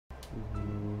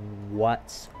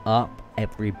What's up,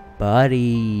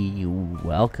 everybody?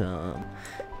 Welcome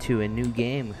to a new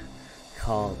game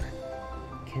called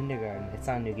Kindergarten. It's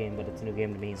not a new game, but it's a new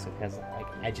game to me, so because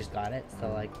I just got it,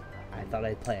 so I thought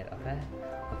I'd play it.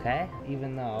 Okay.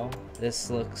 Even though this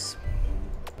looks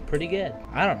pretty good,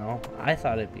 I don't know. I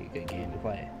thought it'd be a good game to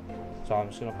play, so I'm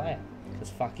just gonna play it.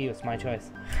 Cause fuck you, it's my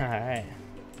choice. All right.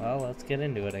 Well, let's get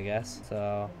into it, I guess.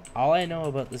 So, all I know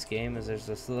about this game is there's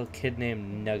this little kid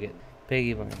named Nugget.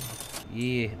 Piggy bank.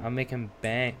 Yeah, I'm making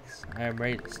banks. I'm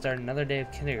ready to start another day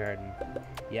of kindergarten.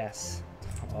 Yes.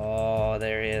 Oh,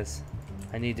 there he is.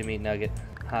 I need to meet Nugget.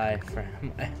 Hi,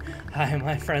 Hi,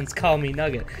 my friends call me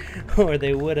Nugget. Or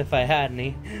they would if I had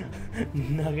any.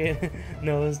 Nugget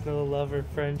knows no love or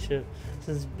friendship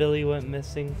since Billy went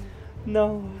missing.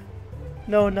 No,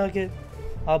 Nugget.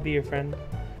 I'll be your friend.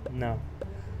 No.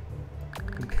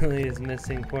 Billy is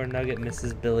missing. Poor Nugget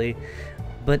misses Billy,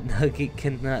 but Nugget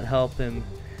cannot help him.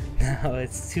 Now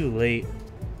it's too late.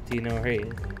 Do you know where he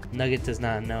is? Nugget does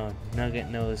not know. Nugget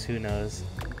knows who knows.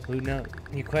 Who knows?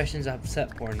 Your questions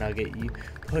upset poor Nugget. You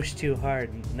push too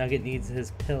hard. Nugget needs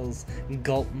his pills.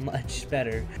 Gulp much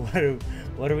better.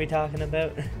 What are we talking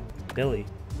about? Billy.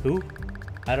 Who?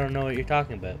 I don't know what you're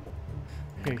talking about.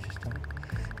 You're just talking.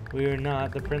 We are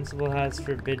not. The principal has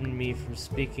forbidden me from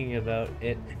speaking about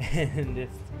it, and if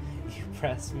you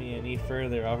press me any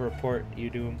further, I'll report you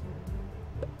to him.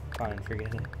 Fine,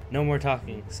 forget it. No more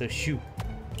talking, so shoot.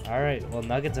 Alright, well,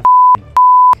 Nugget's a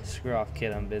screw off,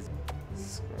 kid, I'm busy.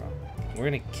 Screw off. We're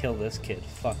gonna kill this kid,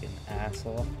 fucking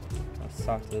asshole. Let's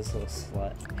talk to this little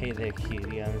slut. Hey there,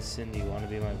 cutie, I'm Cindy. You wanna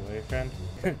be my boyfriend?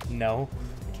 No.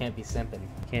 Can't be simping.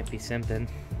 Can't be simping.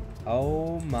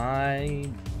 Oh my...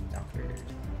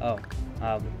 Oh,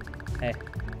 hey,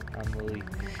 I'm Louie.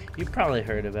 You probably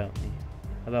heard about me,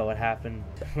 about what happened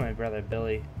to my brother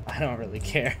Billy. I don't really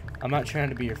care. I'm not trying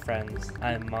to be your friends.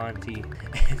 I'm Monty.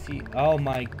 Oh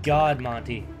my God,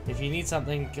 Monty. If you need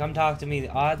something, come talk to me. The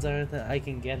odds are that I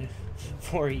can get it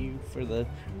for you for the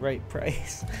right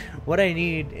price. What I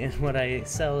need and what I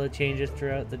sell changes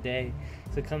throughout the day,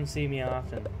 so come see me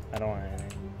often. I don't want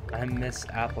anything. I'm Miss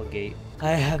Applegate.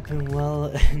 I have been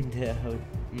well endowed.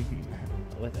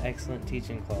 With excellent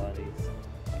teaching qualities.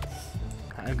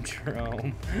 I'm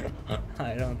Jerome.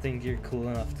 I don't think you're cool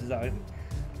enough to talk.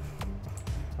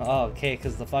 Oh, okay,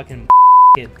 because the fucking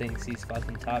kid thinks he's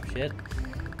fucking top shit.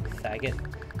 Faggot.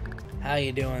 How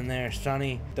you doing there,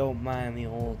 Sonny? Don't mind the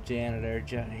old janitor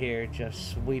here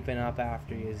just sweeping up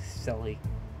after you, silly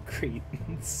creep.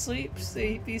 Sweep,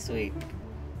 sweepy, sweep.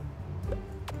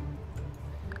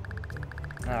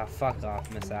 Ah, fuck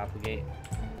off, Miss Applegate.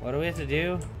 What do we have to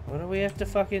do? What do we have to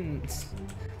fucking...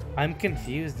 I'm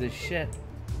confused as shit.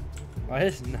 Why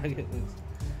does Nugget lose?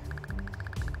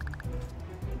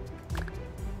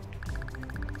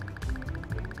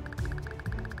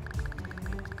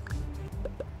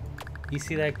 You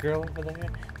see that girl over there?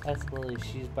 That's Lily.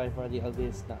 She's by far the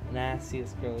ugliest,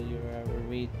 nastiest girl you will ever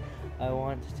meet. I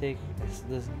want to take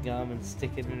this gum and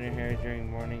stick it in her hair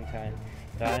during morning time.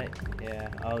 Got it? Yeah.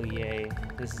 Oh, yay.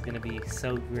 This is gonna be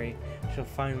so great. She'll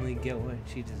finally get what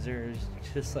she deserves,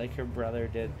 just like her brother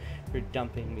did for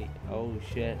dumping me. Oh,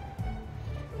 shit.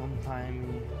 Come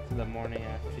find me for the morning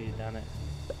after you've done it.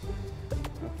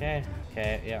 Okay.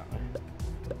 Okay, yeah.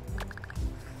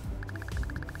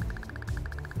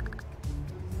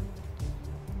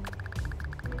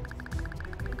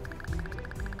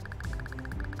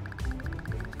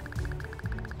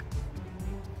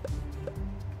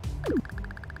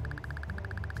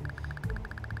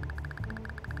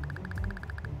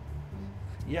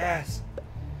 Yes!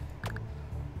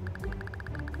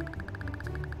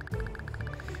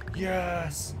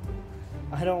 Yes!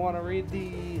 I don't want to read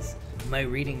these. My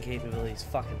reading capabilities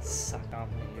fucking suck on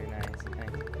me. You're nice.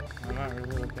 Thanks. I'm not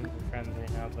really looking for friends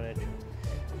right now, but I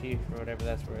do for whatever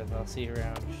that's worth. I'll see you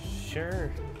around. Sure.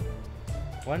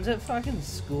 When's it fucking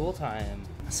school time?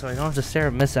 So I don't have to stare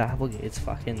at Miss Applegate's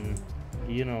fucking...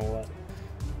 You know what.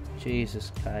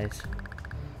 Jesus, guys.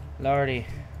 Lordy.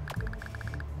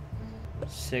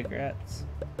 Cigarettes,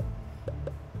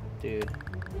 dude.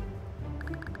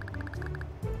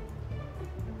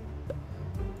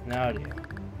 No, dude.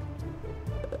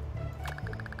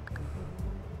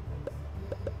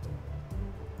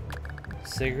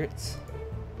 Cigarettes.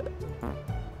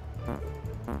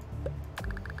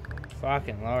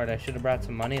 Fucking Lord, I should have brought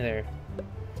some money there.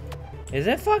 Is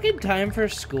it fucking time for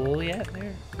school yet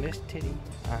there, Miss Titty?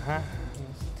 Uh-huh,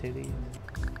 Miss Titty.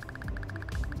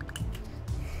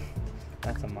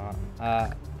 That's a mop.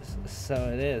 So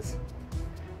it is.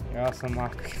 You're also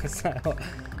mopping because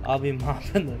I'll be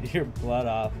mopping your blood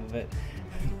off of it.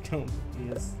 Don't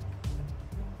be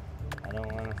I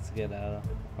don't want to Let's get out.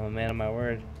 I'm a man of my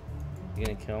word. You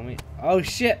gonna kill me? Oh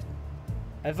shit!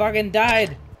 I fucking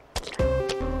died!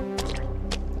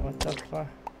 What the fuck?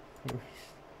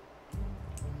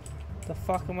 What the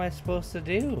fuck am I supposed to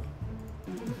do?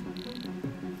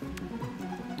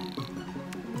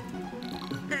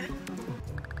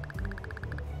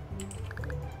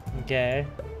 Okay.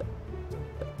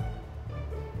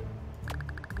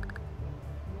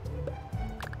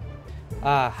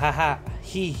 Ah, haha,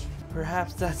 he.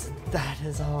 Perhaps that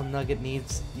is all Nugget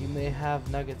needs. You may have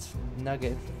Nugget's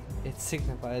nugget. It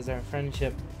signifies our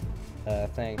friendship.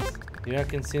 Thanks. Do not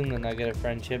consume the nugget of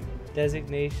friendship.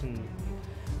 Designation.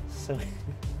 So,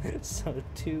 so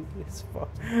too is for.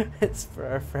 It's for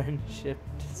our friendship.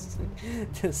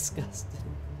 Disgusting.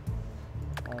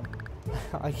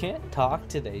 I can't talk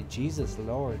today. Jesus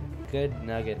Lord. Good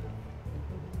Nugget.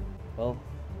 Well,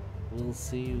 we'll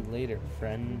see you later,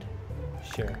 friend.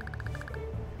 Sure.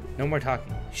 No more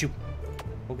talking. Shoot.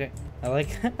 Okay. I like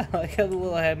how the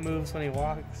little head moves when he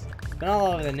walks. Been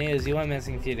all over the news. You went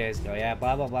missing a few days ago. Yeah,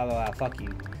 blah blah blah blah blah. Fuck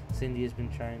you. Cindy has been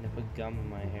trying to put gum in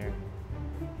my hair.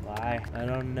 Why? I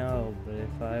don't know, but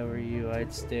if I were you,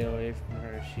 I'd stay away from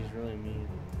her. She's really mean.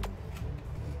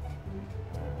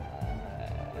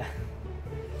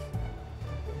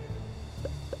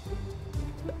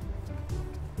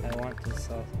 I want to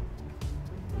sell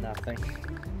nothing.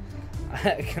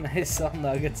 Can I sell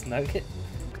Nuggets Nugget?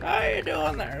 How you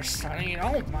doing there, Sonny?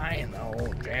 Don't mind the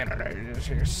old janitor just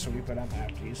here sweeping up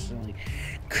after you silly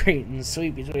Creighton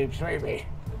sweepy sweep sweepy.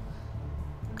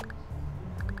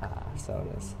 Ah, so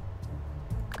it is.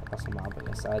 Also mopping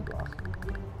a sidewalk.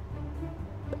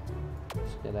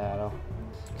 Skedaddle.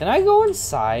 Can I go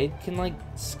inside? Can like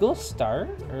school start?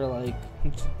 Or like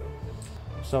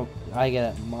so I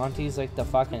get it. Monty's like the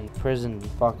fucking prison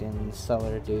fucking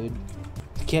cellar dude.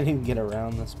 Can't even get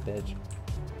around this bitch.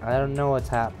 I don't know what's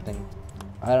happening.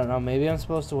 I don't know. Maybe I'm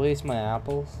supposed to waste my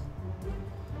apples.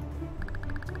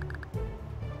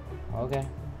 Okay.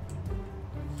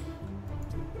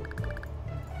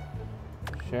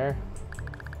 Sure.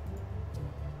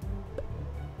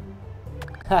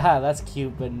 Haha, that's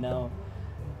cute, but no.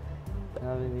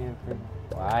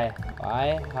 Why?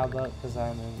 Why? How about because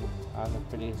I'm the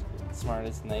prettiest,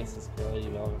 smartest, nicest girl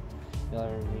you'll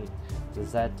ever meet.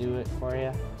 Does that do it for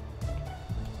you?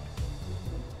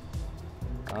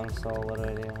 So what do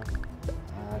I do?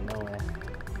 No way.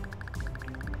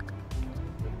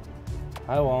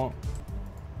 I won't.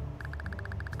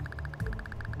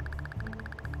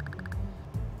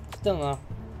 Still no.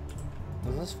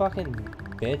 Is this fucking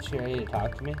bitch ready to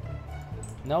talk to me?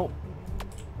 Nope.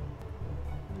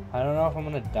 I don't know if I'm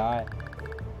gonna die.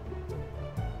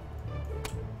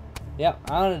 Yep,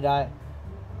 I'm gonna die.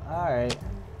 Alright.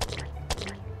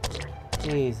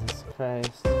 Jesus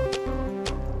Christ.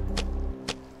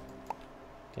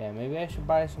 Okay, maybe I should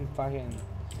buy some fucking...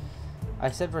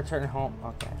 I said return home.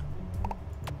 Okay.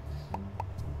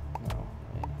 No,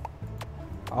 wait.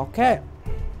 Okay.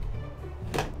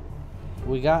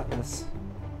 We got this.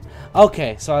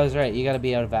 Okay, so I was right. You gotta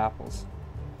be out of apples.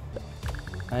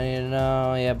 I need to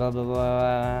know. Yeah, blah, blah,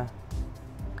 blah.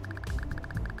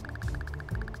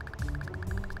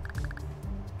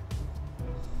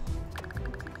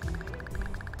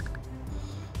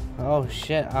 Oh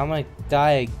shit, I might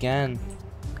die again.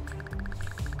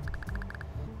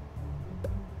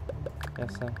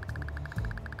 Guess so.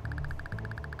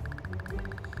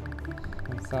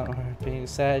 That's not worth being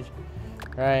sad.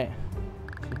 Right.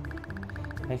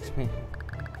 Makes me.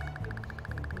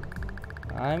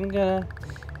 I'm gonna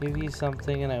give you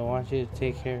something and I want you to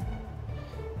take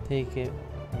it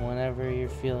whenever you're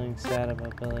feeling sad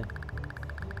about Billy.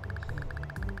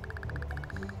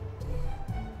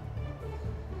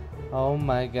 Oh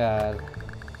my god.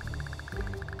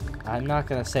 I'm not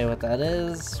gonna say what that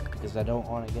is because I don't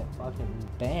want to get fucking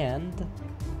banned.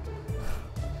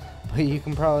 But you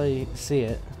can probably see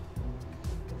it.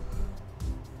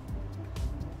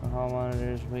 The hall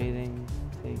monitor is waiting.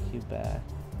 Take you back.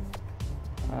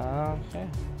 Okay.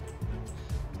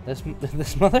 This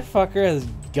motherfucker has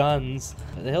guns.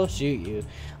 He'll shoot you.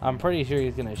 I'm pretty sure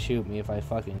he's gonna shoot me if I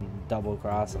fucking double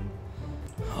cross him.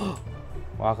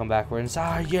 Welcome back. We're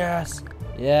inside. Yes.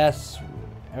 Yes.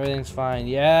 Everything's fine.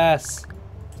 Yes.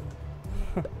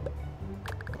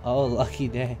 Oh, lucky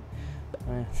day.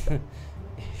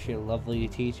 If your lovely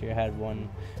teacher had one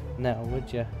now,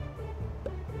 would you?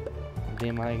 Be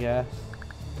my guess.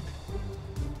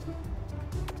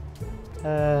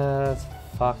 That's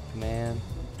fucked, man.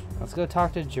 Let's go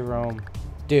talk to Jerome.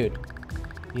 Dude,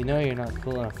 you know you're not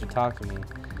cool enough to talk to me.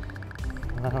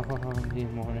 I don't want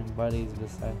these morning buddies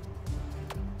beside.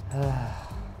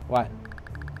 What?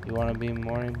 You want to be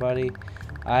morning buddy?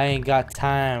 I ain't got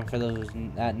time for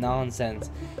that nonsense.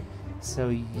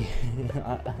 So,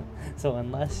 so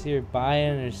unless you're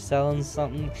buying or selling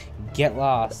something, get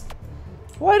lost.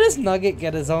 Why does Nugget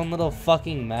get his own little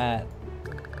fucking mat?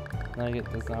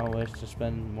 Nugget does not wish to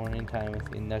spend morning time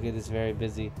with you. Nugget is very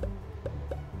busy.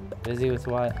 Busy with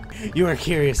what? You are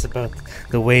curious about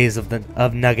the ways of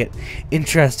Nugget.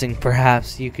 Interesting,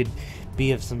 perhaps you could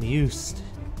be of some use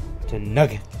to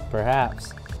Nugget.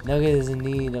 Perhaps. Nugget is in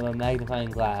need of a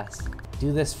magnifying glass.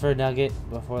 Do this for Nugget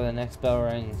before the next bell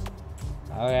rings.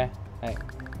 Okay. Hey.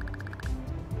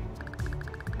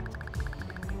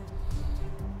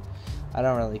 I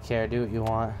don't really care. Do what you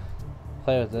want.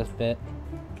 Play with this bit.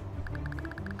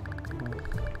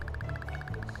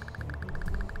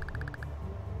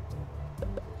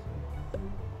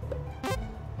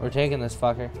 We're taking this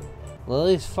fucker.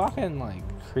 Lily's fucking like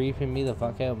creeping me the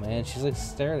fuck out, man. She's like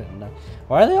staring at me.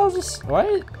 Why are they all just?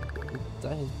 Why?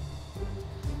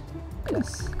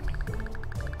 Yes.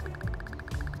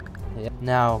 Yeah.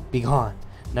 Now be gone.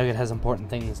 Nugget has important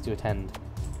things to attend.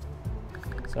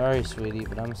 Sorry, sweetie,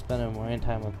 but I'm spending more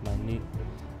time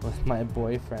with my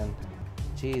boyfriend.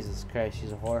 Jesus Christ,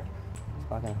 she's a whore.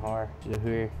 Fucking whore. She's a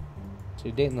whore. So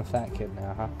you're dating the fat kid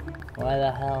now, huh? Why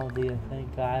the hell do you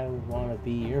think I would want to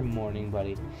be your morning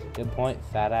buddy? Good point,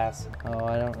 fat ass. Oh,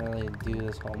 I don't really do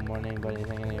this whole morning buddy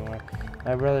thing anymore.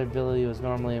 My brother Billy was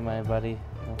normally my buddy.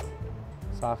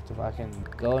 Sock to fucking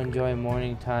go enjoy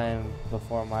morning time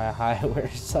before my high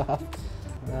wears off.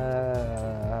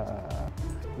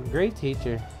 Great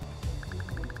teacher.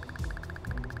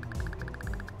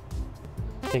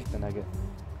 Take the Nugget.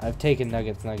 I've taken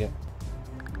Nugget's Nugget.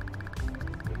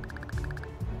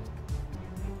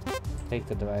 Take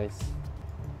the device.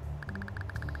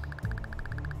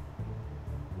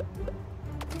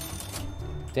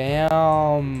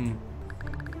 Damn.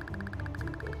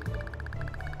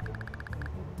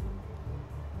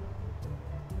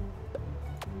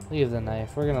 Leave the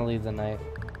knife. We're gonna leave the knife.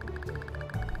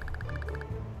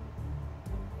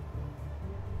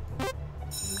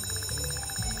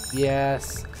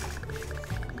 Yes.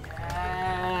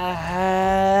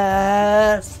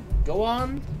 Yes. Go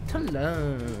on to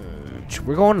lunch.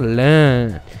 We're going to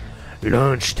lunch.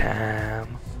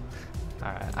 Lunchtime.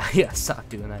 Alright, I gotta stop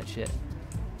doing that shit.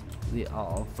 The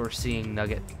all-foreseeing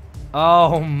Nugget.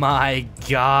 Oh my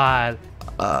god.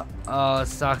 Oh,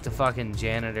 let's talk to fucking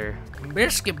janitor.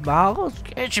 Biscuit balls?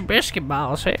 Get your biscuit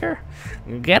balls here.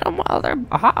 Get them while they're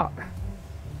hot.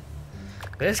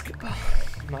 Biscuit balls.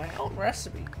 My own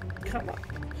recipe.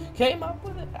 Came up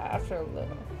with it after a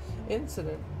little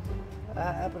incident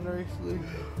that happened recently.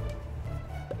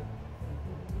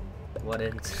 What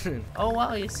incident? Oh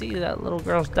wow, you see that little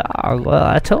girl's dog. Well,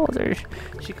 I told her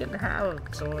she couldn't have him,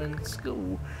 so in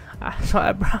school,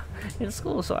 I brought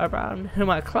him to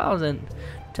my closet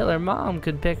till her mom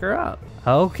could pick her up.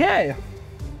 Okay.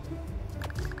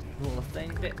 Little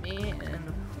thing bit me,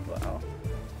 and well,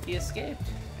 he escaped.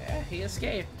 Yeah, he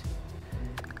escaped.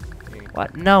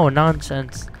 What? No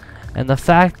nonsense. And the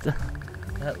fact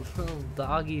that little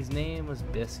doggy's name was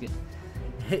Biscuit.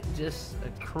 It just a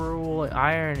cruel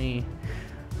irony.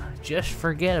 Just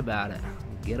forget about it.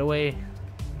 Get away.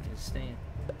 Just stand.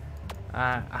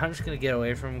 I'm just gonna get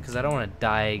away from him because I don't want to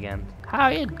die again. How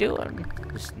you doing?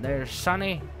 Just there,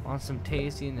 Sonny. Want some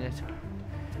tasty,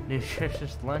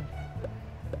 nutritious lunch?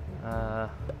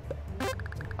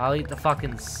 I'll eat the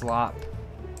fucking slop.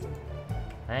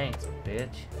 Thanks,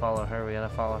 bitch. Follow her. We gotta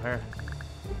follow her.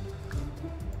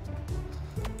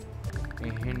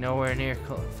 You're nowhere near.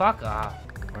 Fuck off.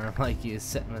 Or like you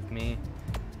sitting with me.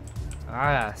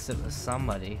 I gotta sit with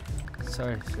somebody.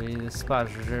 Sorry, sweetie. This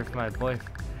spot's reserved for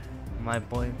my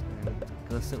boyfriend.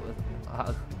 Go sit with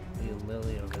ugly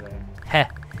Lily over there. Heh.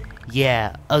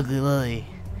 Yeah, ugly Lily.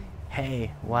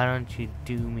 Hey, why don't you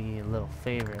do me a little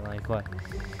favor? Like what?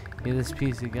 Get this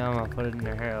piece of gum. I'll put it in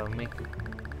her hair. I'll make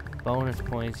bonus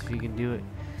points if you can do it.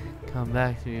 Come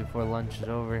back to me before lunch is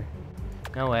over.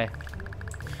 No way.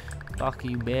 Fuck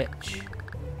you, bitch.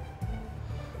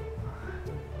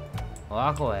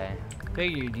 Walk away.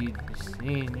 Figured you'd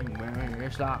seen you wearing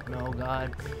your sock, no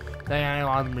god. Think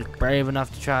anyone was brave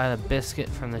enough to try the biscuit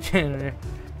from the janitor.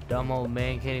 Dumb old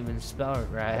man can't even spell it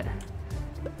right.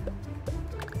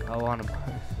 I want to.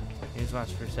 Here's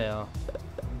what's for sale.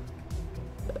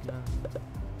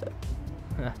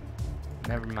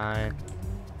 Never mind.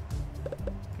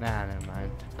 Nah, never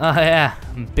mind. Oh yeah,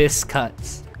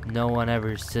 biscuits. No one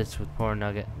ever sits with poor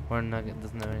Nugget. Poor Nugget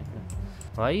doesn't have anything.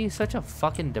 Why are you such a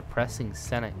fucking depressing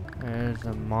cynic? There's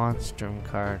a monstrum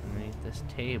card underneath this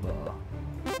table.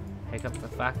 pick up the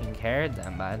fucking carrot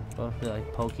then, bud. Supposed to be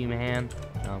like Pokemon.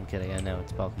 No, I'm kidding. I know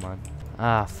it's Pokemon.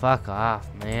 Ah, fuck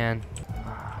off, man.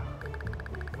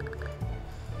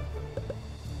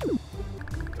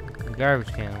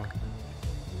 Garbage can.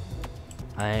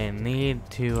 I need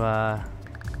to,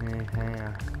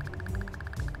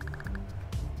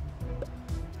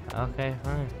 okay,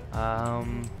 fine.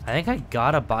 I think I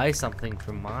gotta buy something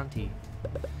from Monty.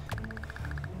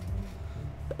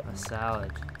 A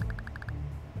salad.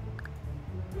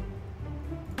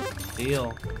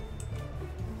 Deal.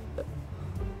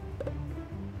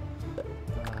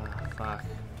 Fuck.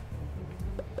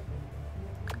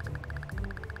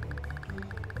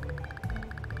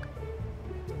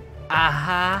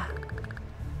 Aha!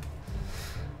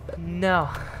 No.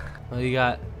 What do you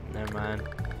got? Never mind.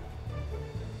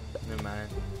 Never mind.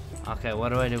 Okay, what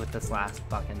do I do with this last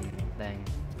fucking thing?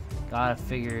 Gotta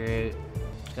figure it out.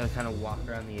 Just gotta kind of walk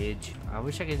around the edge. I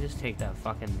wish I could just take that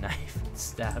fucking knife and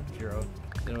stab Jiro.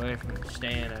 Get away from the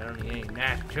stand. I don't need any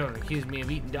nasty children accuse me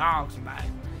of eating dogs,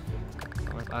 man.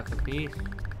 Only fucking piece.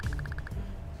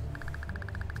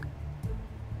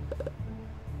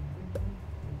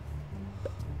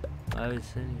 I was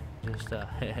sitting just a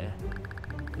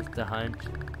hunch.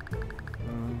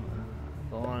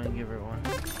 Go on and give her one.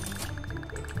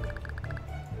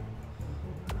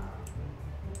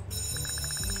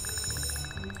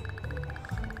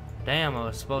 Damn, I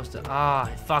was supposed to. Ah,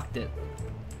 I fucked it.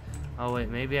 Oh wait,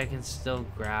 maybe I can still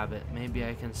grab it. Maybe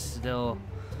I can still.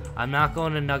 I'm not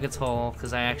going to Nugget's hole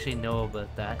because I actually know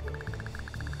about that.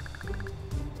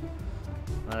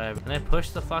 Whatever. Can I push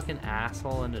the fucking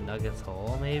asshole into Nugget's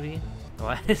hole, maybe?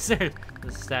 Why is there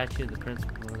the statue of the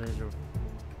principal?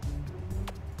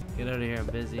 Get out of here, I'm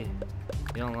busy.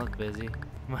 You don't look busy.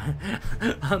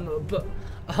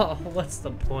 Oh, what's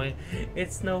the point?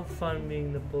 It's no fun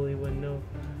being the bully when no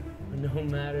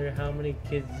matter how many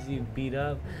kids you beat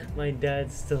up, my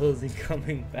dad still isn't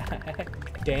coming back.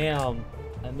 Damn.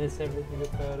 I miss everything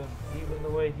about him, even the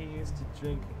way he used to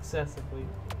drink excessively.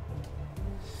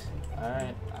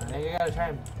 Alright, I think I gotta try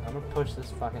and I'm gonna push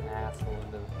this fucking asshole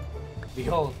into.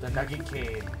 Behold, the Nugget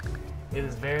Cave. It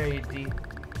is very deep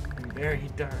and very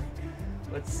dark.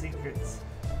 What secrets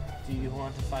do you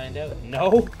want to find out?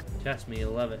 No! Trust me,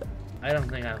 you'll love it. I don't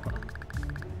think I will.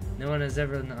 No one has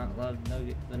ever not loved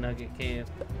the Nugget Cave.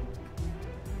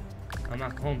 I'm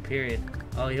not going, period.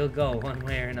 Oh, you'll go one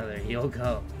way or another. You'll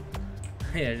go.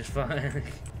 Yeah, just fine.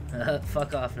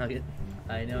 Fuck off, Nugget.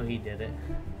 I know he did it.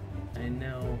 I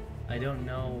know. I don't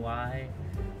know why,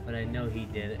 but I know he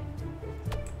did it.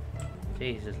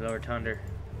 Jesus, Lord Thunder.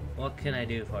 What can I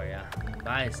do for ya?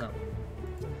 Buy something.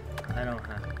 I don't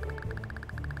have.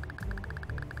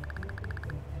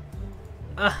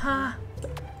 Aha!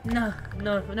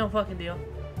 No fucking deal.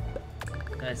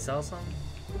 Can I sell something?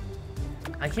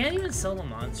 I can't even sell the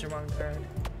Monster Mon card.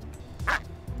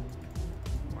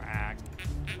 Quack.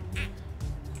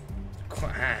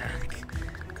 Quack.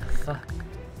 The fuck?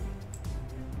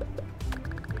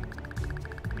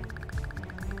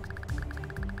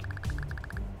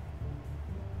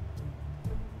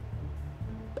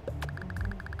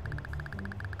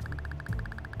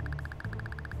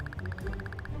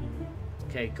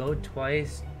 Okay, go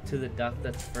twice to the duck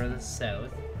that's furthest south,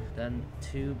 then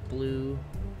 2 blue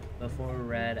before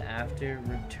red. After,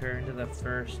 return to the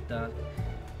first duck,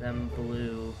 then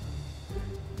blue.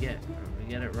 Get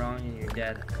it wrong and you're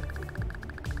dead.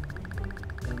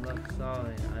 Good luck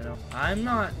solving. I'm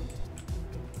not.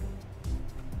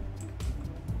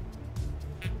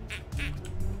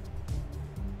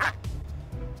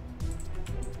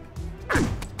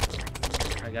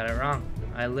 I got it wrong.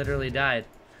 I literally died.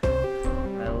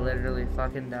 I literally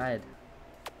fucking died.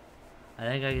 I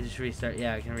think I can just restart.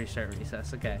 Yeah, I can restart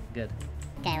recess. Okay, good.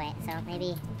 Okay, wait, so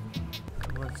maybe.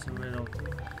 What's the riddle?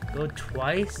 Go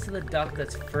twice to the duck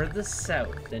that's furthest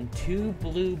south, then 2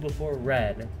 blue before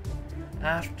red.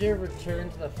 After,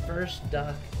 return to the first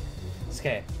duck.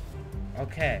 Okay.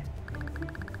 Okay.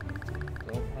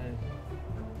 Go play.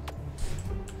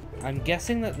 I'm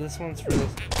guessing that this one's for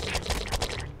this.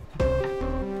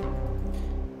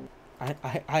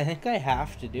 I think I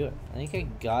have to do it. I think I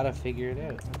gotta figure it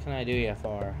out. What can I do you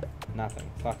for? Nothing.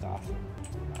 Fuck off.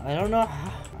 I don't know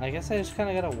how. I guess I just kind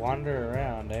of gotta wander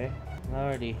around, eh?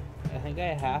 Lordy. I think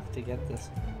I have to get this.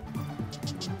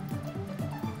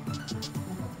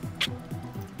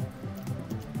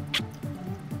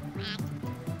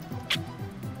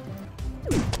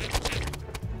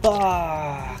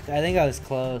 Fuck! I think I was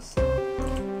close.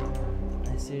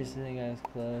 I seriously think I was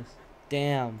close.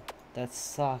 Damn. That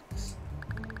sucks.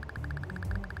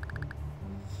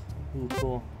 Ooh,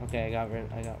 cool. Okay, I got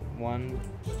one.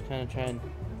 Just kind of trying.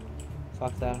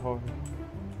 Fuck that whore.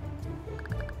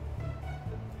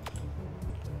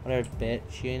 Whatever, bitch.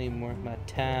 She ain't even worth my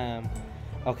time.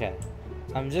 Okay.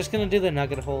 I'm just gonna do the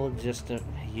nugget hole just to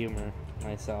humor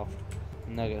myself.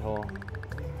 Nugget hole.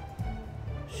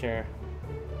 Sure.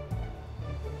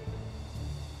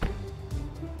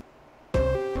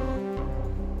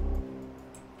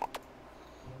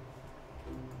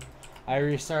 I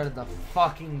restarted the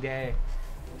fucking day.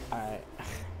 Alright.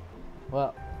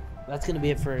 Well, that's gonna be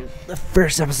it for the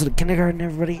first episode of Kindergarten,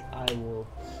 everybody. I will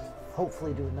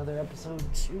hopefully do another episode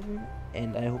soon.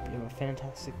 And I hope you have a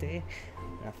fantastic day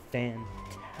and a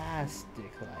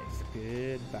fantastic life.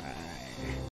 Goodbye.